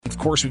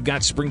course, we've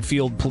got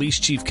Springfield Police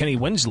Chief Kenny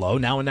Winslow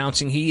now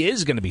announcing he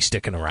is going to be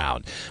sticking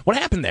around. What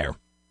happened there?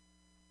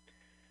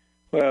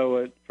 Well,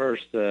 at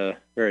first,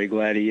 very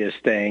glad he is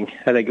staying.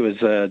 I think it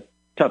was a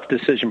tough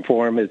decision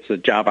for him. It's a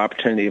job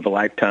opportunity of a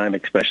lifetime,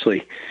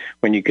 especially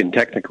when you can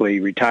technically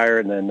retire,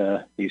 and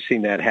then you've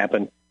seen that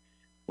happen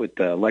with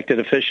elected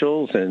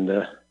officials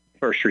and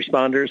first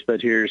responders.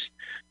 But here's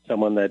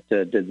someone that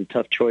did the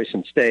tough choice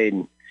and stayed.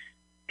 And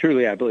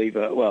truly, I believe,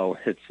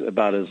 it's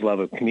about his love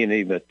of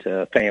community,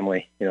 but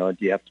family. You know,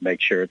 you have to make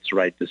sure it's the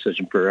right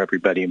decision for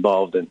everybody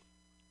involved, and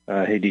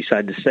he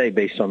decided to stay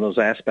based on those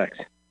aspects.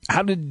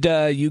 How did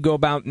you go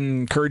about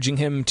encouraging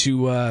him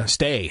to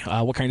stay?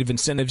 What kind of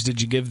incentives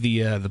did you give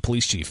the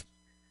police chief?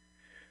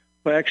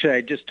 Well, actually,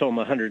 I just told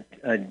him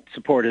I'd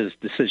support his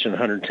decision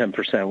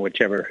 110%,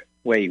 whichever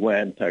way he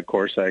went. Of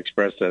course, I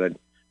expressed that I'd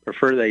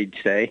prefer that he'd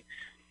stay.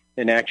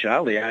 In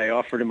actuality, I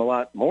offered him a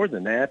lot more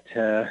than that.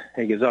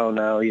 He goes, oh,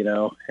 no,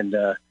 and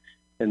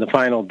in the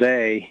final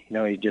day,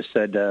 he just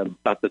said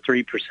about the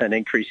 3%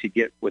 increase he'd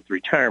get with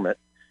retirement.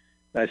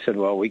 I said,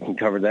 well, we can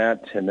cover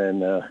that and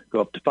then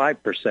go up to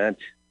 5%.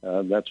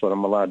 That's what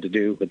I'm allowed to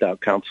do without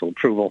council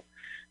approval.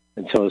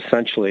 And so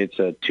essentially it's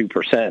a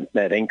 2%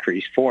 net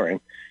increase for him.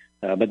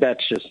 But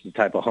that's just the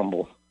type of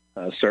humble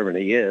servant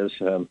he is.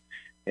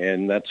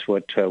 And that's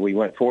what we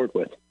went forward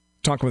with.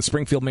 Talking with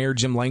Springfield Mayor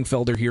Jim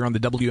Langfelder here on the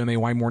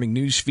WMAY Morning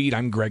News Feed.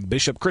 I'm Greg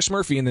Bishop. Chris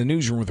Murphy in the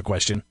newsroom with a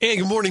question. Hey,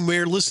 good morning,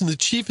 Mayor. Listen, the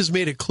chief has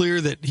made it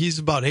clear that he's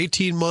about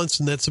 18 months,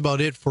 and that's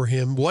about it for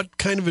him. What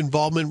kind of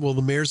involvement will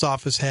the mayor's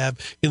office have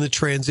in the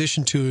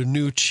transition to a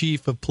new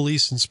chief of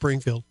police in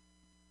Springfield?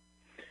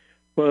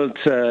 Well,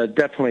 it's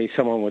definitely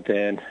someone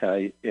within.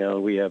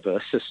 We have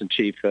Assistant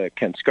Chief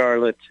Ken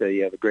Scarlett.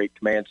 You have a great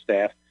command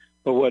staff.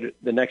 But what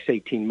the next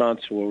 18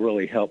 months will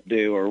really help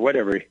do, or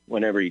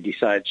whenever he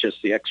decides,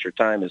 just the extra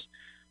time is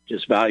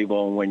just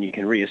valuable. And when you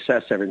can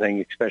reassess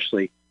everything,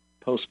 especially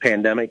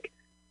post-pandemic,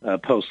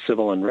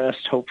 post-civil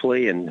unrest,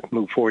 hopefully, and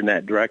move forward in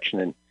that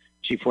direction. And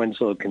Chief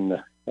Winslow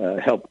can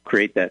help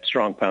create that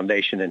strong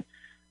foundation and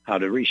how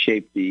to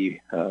reshape the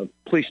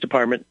police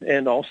department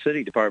and all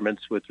city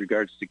departments with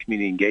regards to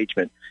community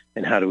engagement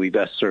and how do we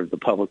best serve the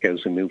public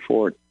as we move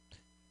forward.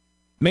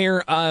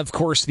 Mayor, of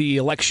course, the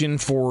election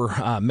for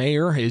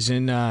mayor is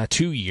in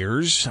 2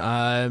 years.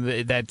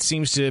 That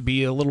seems to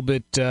be a little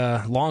bit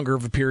longer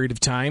of a period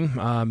of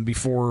time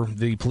before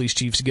the police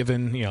chief's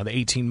given, the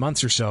 18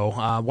 months or so.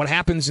 What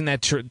happens in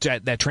that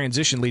that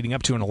transition leading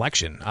up to an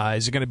election?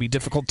 Is it going to be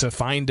difficult to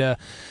find a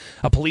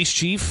police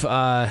chief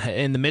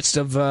in the midst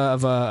of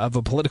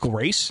a political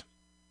race?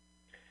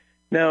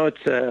 No,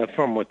 it's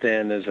from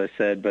within, as I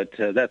said, but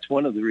that's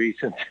one of the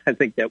reasons I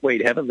think that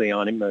weighed heavily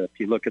on him. If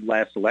you look at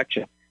last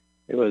election,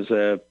 it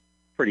was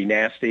pretty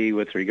nasty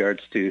with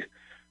regards to,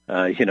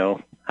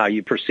 how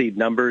you perceive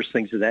numbers,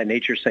 things of that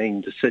nature,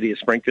 saying the city of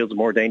Springfield is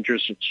more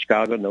dangerous than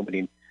Chicago.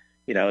 Nobody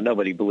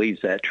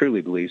believes that,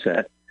 truly believes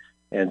that.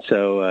 And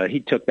so he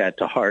took that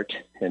to heart,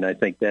 and I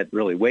think that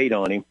really weighed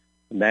on him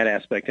in that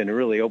aspect, and it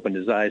really opened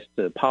his eyes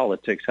to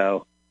politics,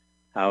 how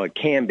it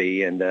can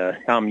be. And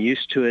I'm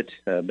used to it,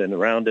 been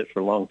around it for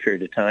a long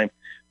period of time.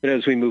 But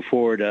as we move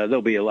forward,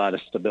 there'll be a lot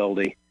of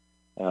stability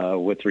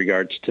with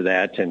regards to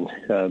that.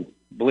 And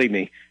believe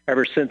me,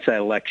 ever since that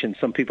election,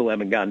 some people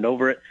haven't gotten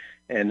over it,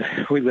 and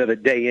we live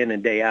it day in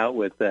and day out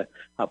with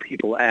how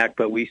people act,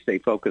 but we stay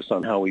focused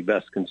on how we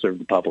best can serve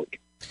the public.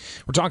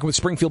 We're talking with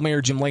Springfield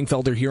Mayor Jim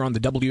Langfelder here on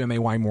the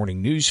WMAY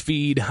Morning News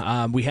Feed.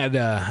 We had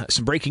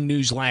some breaking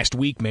news last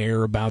week,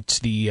 Mayor, about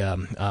the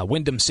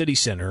Wyndham City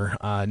Center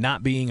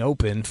not being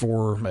open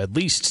for at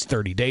least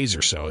 30 days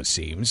or so, it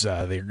seems.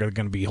 They're going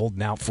to be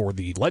holding out for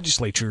the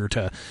legislature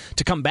to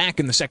come back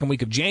in the second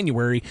week of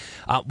January.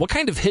 What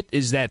kind of hit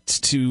is that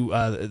to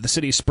the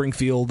city of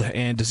Springfield,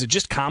 and does it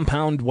just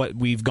compound what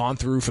we've gone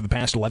through for the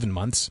past 11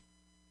 months?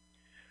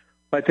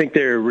 I think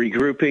they're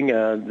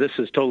regrouping. This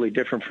is totally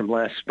different from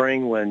last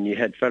spring when you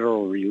had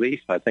federal relief.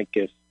 I think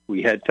if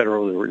we had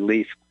federal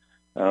relief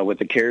with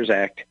the CARES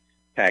Act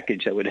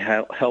package that would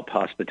help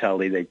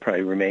hospitality, they'd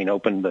probably remain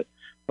open. But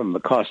from the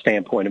cost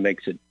standpoint, it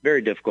makes it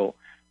very difficult.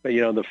 But,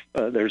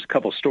 there's a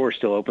couple stores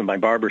still open. My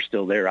barber's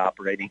still there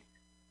operating.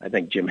 I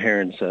think Jim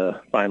Heron's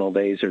final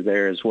days are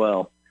there as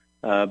well.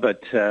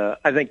 But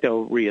I think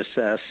they'll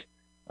reassess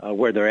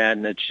where they're at,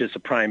 and it's just a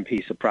prime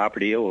piece of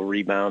property. It will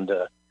rebound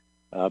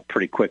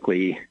pretty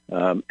quickly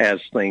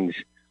as things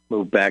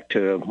move back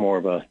to more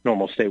of a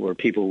normal state where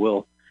people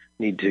will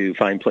need to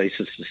find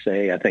places to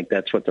stay. I think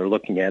that's what they're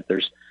looking at.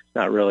 There's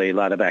not really a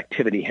lot of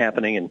activity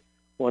happening, and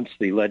once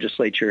the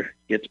legislature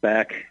gets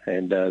back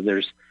and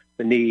there's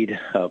the need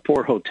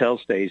for hotel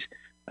stays,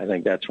 I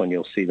think that's when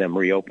you'll see them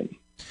reopen.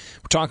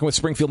 We're talking with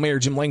Springfield Mayor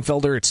Jim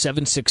Langfelder at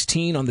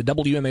 7:16 on the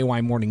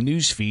WMAY Morning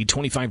News Feed.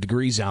 25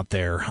 degrees out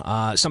there.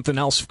 Something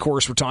else, of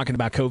course, we're talking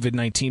about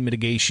COVID-19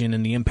 mitigation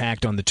and the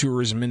impact on the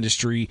tourism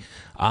industry.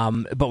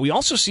 But we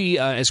also see,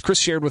 as Chris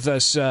shared with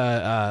us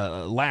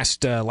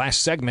last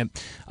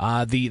segment,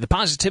 the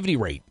positivity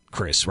rate,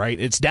 Chris, right?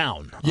 It's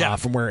down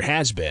from where it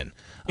has been.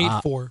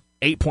 8.4.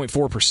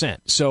 8.4%.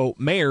 So,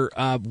 Mayor,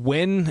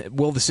 when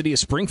will the city of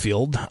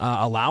Springfield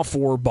allow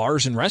for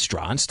bars and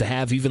restaurants to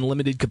have even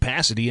limited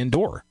capacity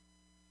indoor?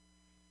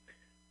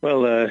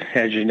 Well,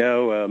 as you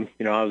know,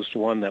 I was the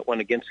one that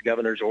went against the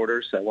governor's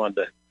orders. I wanted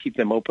to keep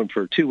them open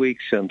for 2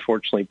 weeks.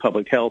 Unfortunately,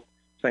 Public Health,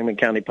 Sangamon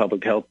County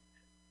Public Health,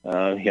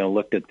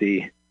 looked at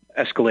the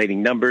escalating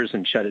numbers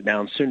and shut it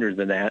down sooner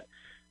than that.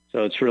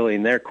 So it's really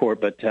in their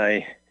court, but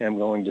I am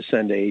going to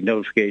send a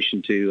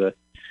notification to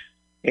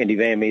Andy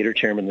Van Meter,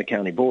 chairman of the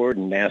county board,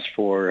 and ask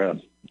for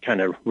kind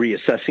of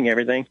reassessing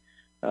everything.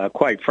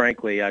 Quite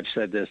frankly, I've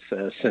said this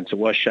since it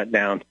was shut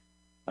down.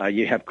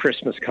 You have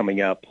Christmas coming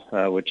up,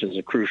 which is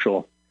a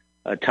crucial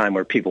time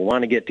where people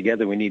want to get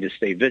together. We need to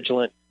stay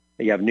vigilant.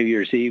 You have New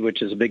Year's Eve,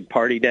 which is a big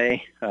party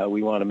day.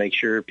 We want to make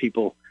sure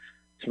people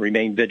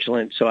remain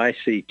vigilant. So I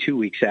see 2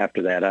 weeks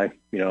after that.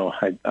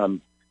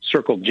 I'm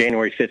circled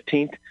January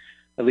 15th,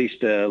 at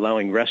least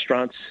allowing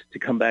restaurants to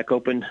come back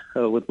open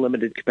with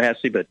limited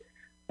capacity, but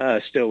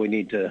still, we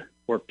need to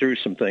work through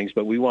some things,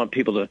 but we want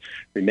people to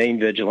remain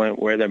vigilant,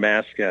 wear their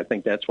masks. I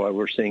think that's why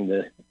we're seeing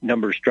the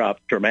numbers drop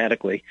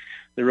dramatically.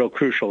 The real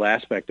crucial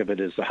aspect of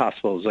it is the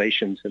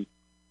hospitalizations, and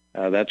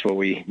that's what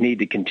we need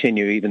to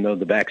continue. Even though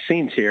the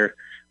vaccine's here,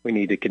 we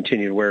need to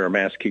continue to wear our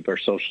masks, keep our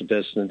social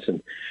distance,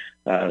 and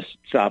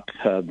stop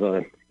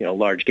the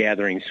large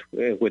gatherings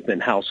within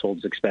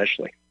households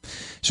especially.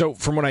 So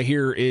from what I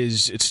hear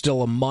is it's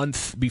still a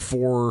month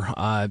before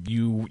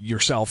you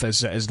yourself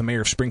as the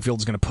mayor of Springfield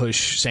is going to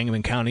push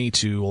Sangamon County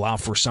to allow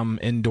for some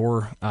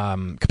indoor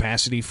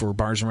capacity for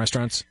bars and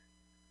restaurants?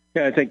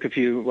 Yeah, I think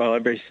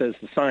everybody says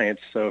the science.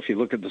 So if you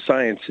look at the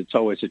science, it's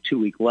always a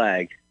 2-week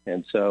lag.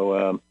 And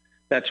so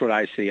that's what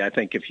I see. I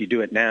think if you do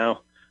it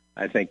now,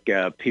 I think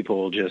people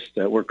will just,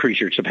 we're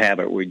creatures of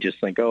habit. We just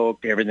think,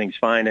 everything's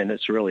fine, and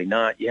it's really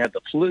not. You have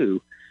the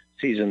flu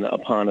season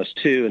upon us,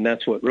 too, and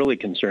that's what really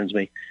concerns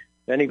me.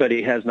 If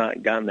anybody has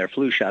not gotten their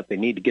flu shot, they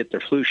need to get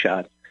their flu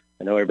shot.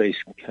 I know everybody's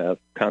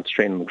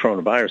concentrating on the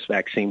coronavirus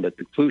vaccine, but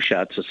the flu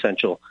shot's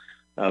essential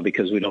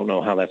because we don't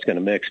know how that's going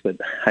to mix. But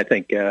I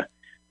think at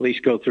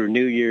least go through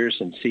New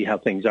Year's and see how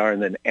things are,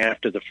 and then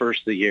after the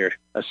first of the year,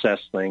 assess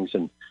things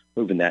and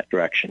move in that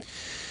direction.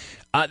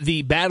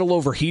 The battle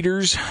over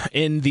heaters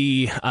in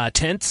the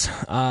tents,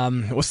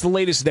 what's the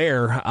latest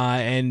there?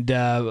 And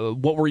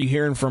what were you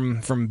hearing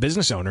from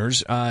business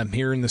owners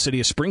here in the city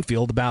of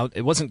Springfield about,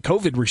 it wasn't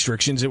COVID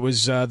restrictions, it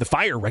was the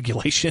fire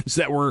regulations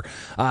that were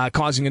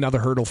causing another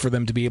hurdle for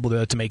them to be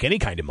able to make any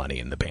kind of money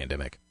in the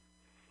pandemic?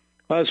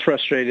 Well, I was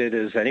frustrated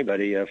as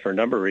anybody for a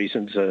number of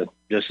reasons.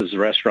 Just as the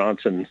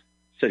restaurants and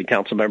city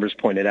council members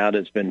pointed out,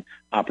 it's been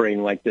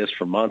operating like this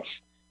for months.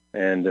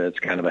 And it's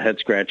kind of a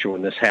head-scratcher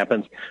when this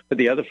happens. But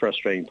the other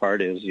frustrating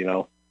part is,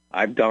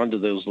 I've gone to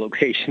those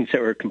locations that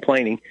were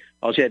complaining.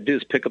 All you had to do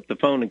is pick up the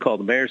phone and call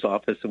the mayor's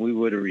office, and we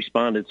would have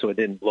responded so it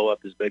didn't blow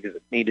up as big as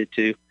it needed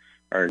to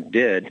or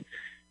did.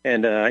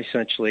 And I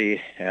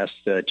essentially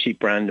asked Chief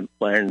Brandon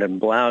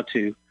Blau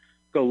to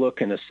go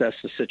look and assess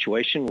the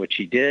situation, which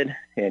he did,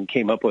 and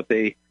came up with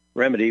a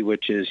remedy,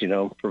 which is,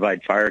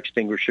 provide fire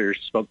extinguishers,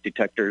 smoke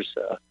detectors,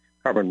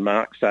 carbon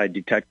monoxide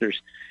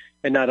detectors,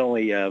 and not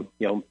only,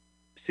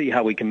 see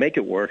how we can make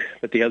it work.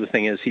 But the other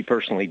thing is he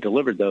personally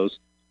delivered those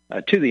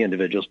to the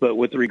individuals. But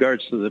with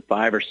regards to the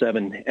 5 or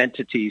 7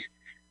 entities,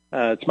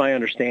 it's my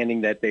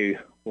understanding that they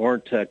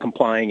weren't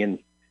complying and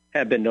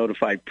have been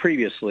notified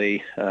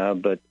previously.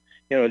 But,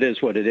 it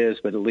is what it is.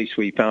 But at least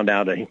we found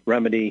out a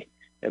remedy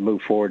and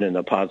moved forward in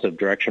a positive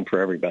direction for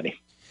everybody.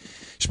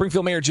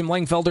 Springfield Mayor Jim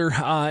Langfelder.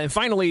 And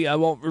finally,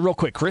 real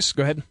quick, Chris,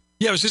 go ahead.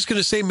 Yeah, I was just going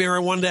to say, Mayor, I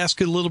wanted to ask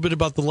you a little bit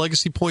about the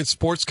Legacy Point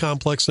Sports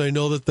Complex, and I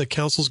know that the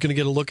council's going to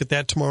get a look at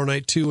that tomorrow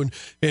night too, and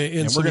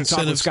we're going to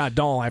talk with Scott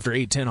Dahl after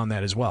 8:10 on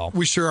that as well.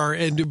 We sure are.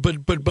 And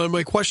but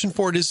my question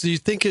for it is: do you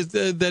think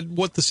that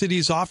what the city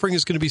is offering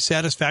is going to be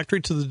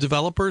satisfactory to the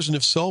developers, and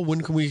if so, when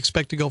can we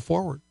expect to go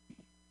forward?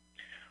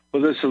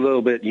 Well, this is a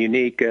little bit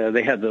unique.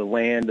 They have the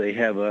land. They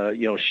have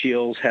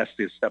Shields has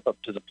to step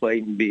up to the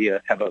plate and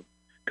have a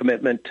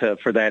commitment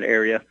for that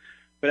area.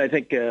 But I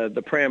think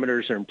the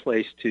parameters are in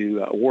place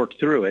to work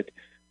through it.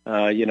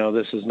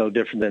 This is no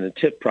different than a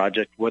TIP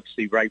project. What's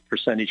the right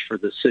percentage for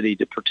the city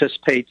to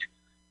participate?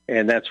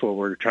 And that's what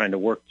we're trying to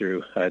work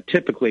through.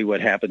 Typically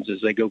what happens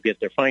is they go get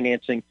their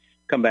financing,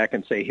 come back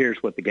and say,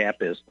 here's what the gap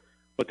is.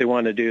 What they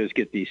want to do is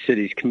get the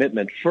city's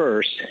commitment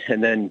first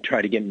and then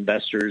try to get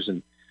investors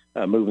and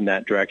move in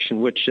that direction,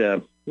 which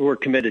we're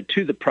committed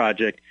to the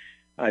project.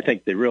 I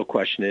think the real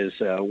question is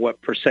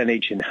what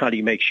percentage and how do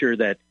you make sure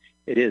that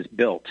it is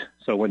built.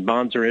 So when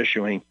bonds are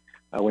issuing,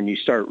 when you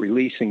start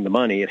releasing the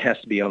money, it has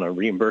to be on a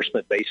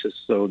reimbursement basis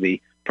so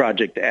the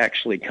project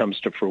actually comes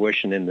to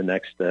fruition in the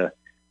next,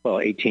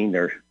 18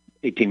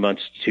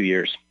 months to 2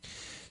 years.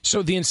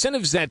 So the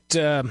incentives that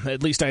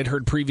at least I had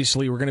heard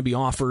previously were going to be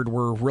offered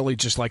were really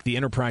just like the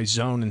enterprise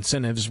zone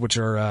incentives, which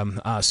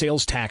are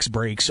sales tax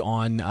breaks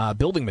on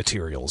building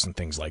materials and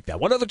things like that.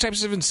 What other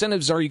types of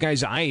incentives are you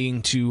guys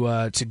eyeing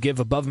to give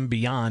above and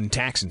beyond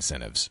tax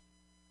incentives?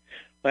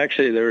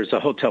 Actually, there's a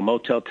hotel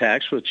motel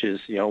tax, which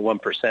is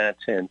 1%,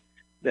 and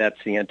that's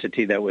the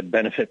entity that would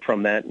benefit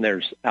from that, and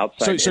there's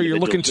outside. So you're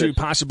looking to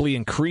possibly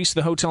increase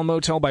the hotel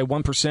motel by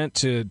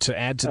 1% to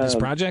add to this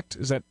project?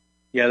 Is that?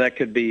 Yeah, that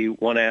could be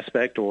one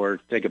aspect,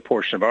 or take a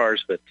portion of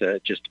ours, but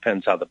it just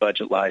depends how the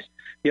budget lies.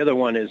 The other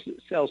one is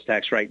sales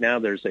tax. Right now, I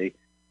think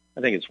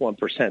it's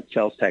 1%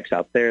 sales tax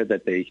out there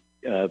that they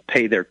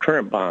pay their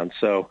current bonds.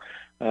 So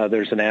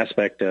there's an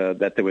aspect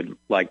that they would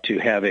like to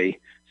have a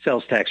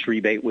sales tax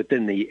rebate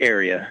within the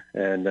area,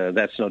 and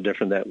that's no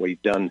different than what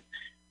we've done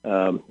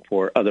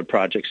for other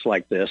projects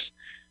like this.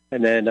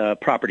 And then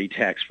property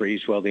tax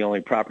freeze. Well, the only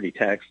property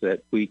tax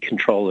that we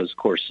control is, of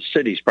course, the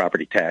city's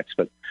property tax.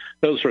 But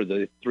those are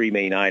the three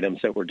main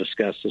items that were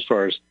discussed as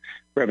far as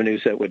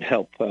revenues that would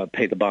help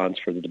pay the bonds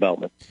for the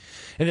development.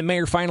 And then,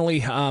 Mayor,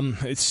 finally,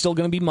 it's still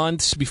going to be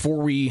months before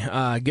we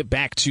get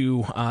back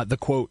to the,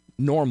 quote,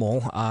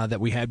 normal that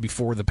we had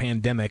before the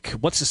pandemic.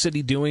 What's the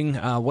city doing?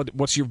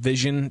 What's your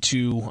vision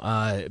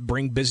to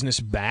bring business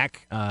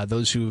back,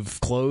 those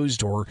who've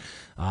closed or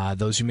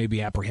those who may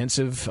be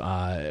apprehensive?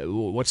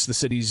 What's the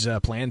city's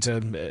plan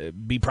to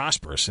be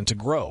prosperous and to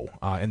grow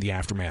in the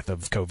aftermath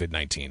of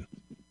COVID-19?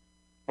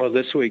 Well,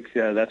 this week,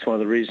 that's one of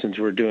the reasons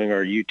we're doing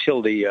our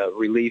utility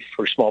relief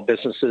for small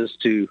businesses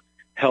to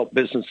help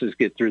businesses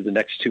get through the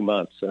next 2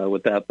 months.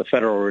 Without the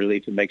federal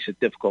relief, it makes it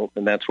difficult,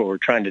 and that's what we're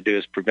trying to do,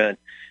 is prevent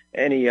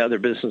any other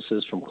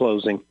businesses from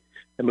closing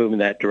and moving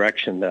that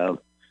direction.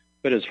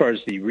 But as far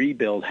as the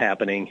rebuild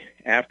happening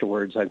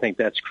afterwards, I think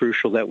that's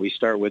crucial that we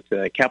start with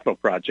capital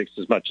projects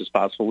as much as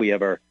possible. We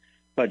have our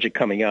budget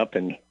coming up,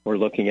 and we're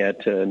looking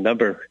at a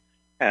number of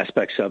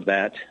aspects of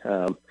that.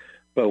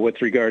 But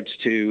with regards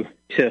to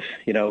TIF,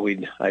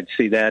 I'd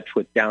see that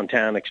with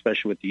downtown,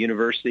 especially with the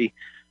university.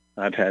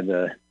 I've had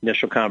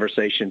initial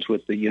conversations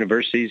with the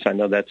universities. I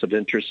know that's of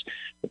interest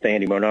with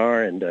Andy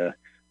Monar and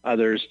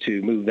others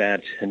to move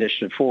that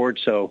initiative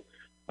forward. So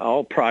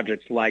all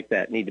projects like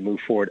that need to move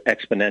forward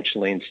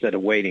exponentially instead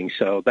of waiting.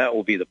 So that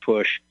will be the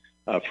push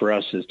for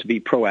us, is to be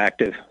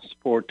proactive,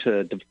 support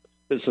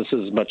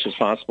businesses as much as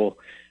possible,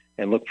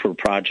 and look for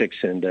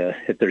projects. And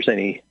if there's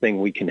anything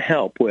we can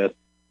help with,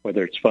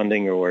 whether it's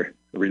funding or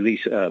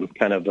release,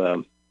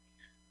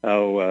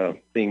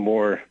 being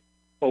more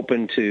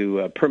open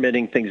to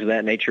permitting, things of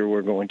that nature,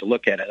 we're going to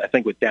look at it. I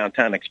think with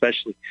downtown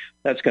especially,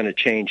 that's going to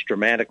change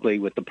dramatically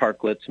with the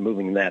parklets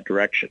moving in that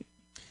direction.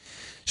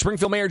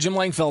 Springfield Mayor Jim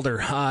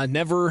Langfelder,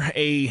 never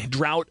a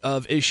drought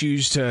of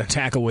issues to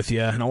tackle with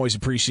you, and always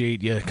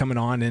appreciate you coming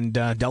on and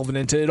delving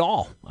into it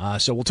all.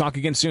 So we'll talk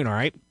again soon, all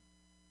right?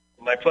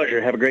 My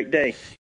pleasure. Have a great day.